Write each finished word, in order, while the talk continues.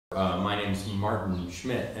My name's Martin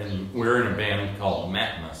Schmidt, and we're in a band called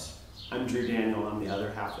Matmos. I'm Drew Daniel, I'm the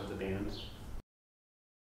other half of the band.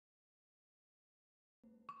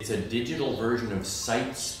 It's a digital version of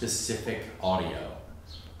site-specific audio,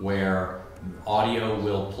 where audio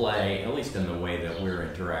will play, at least in the way that we're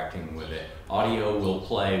interacting with it, audio will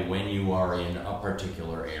play when you are in a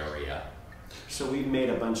particular area. So we've made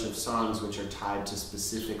a bunch of songs which are tied to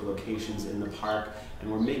specific locations in the park,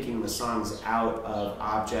 and we're making the songs out of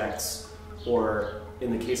objects, or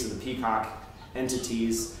in the case of the Peacock,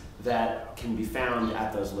 entities that can be found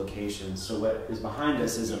at those locations. So what is behind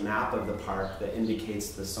us is a map of the park that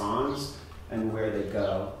indicates the songs and where they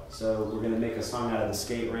go. So we're going to make a song out of the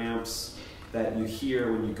skate ramps that you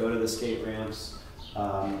hear when you go to the skate ramps.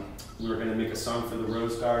 We're going to make a song for the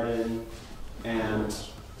Rose Garden, and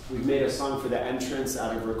we've made a song for the entrance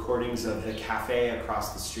out of recordings of the cafe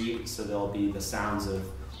across the street, so there'll be the sounds of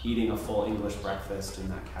eating a full English breakfast in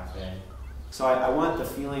that cafe. So I want the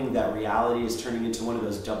feeling that reality is turning into one of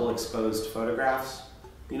those double exposed photographs.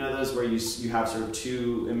 You know, those where you have sort of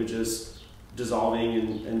two images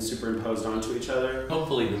dissolving and superimposed onto each other.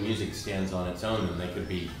 Hopefully the music stands on its own and they could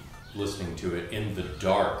be listening to it in the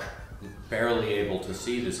dark, barely able to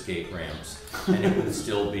see the skate ramps, and it would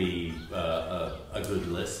still be a good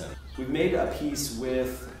listen. We've made a piece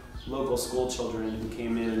with local school children who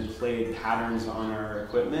came in and played patterns on our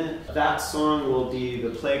equipment. That song will be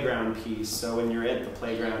the playground piece, so when you're at the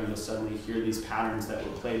playground you'll suddenly hear these patterns that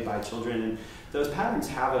were played by children, and those patterns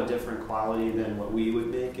have a different quality than what we would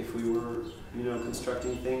make if we were, you know,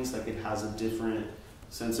 constructing things. Like, it has a different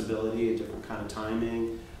sensibility, a different kind of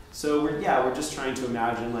timing. So we're just trying to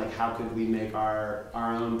imagine, like, how could we make our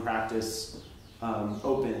own practice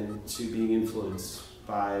open to being influenced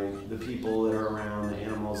by the people that are around, the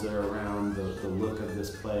animals that are around, the look of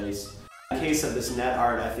this place. In the case of this net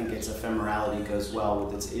art, I think its ephemerality goes well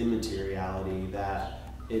with its immateriality, that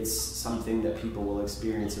it's something that people will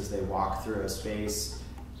experience as they walk through a space,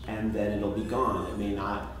 and then it'll be gone. It may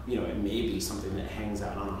not, you know, it may be something that hangs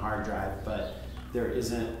out on a hard drive, but there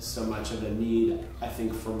isn't so much of a need, I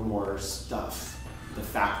think, for more stuff. The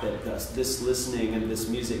fact that this listening and this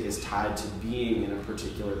music is tied to being in a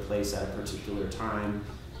particular place at a particular time,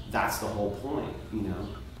 that's the whole point, you know.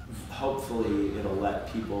 Hopefully it'll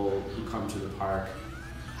let people who come to the park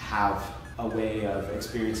have a way of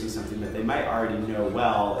experiencing something that they might already know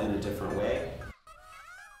well in a different way.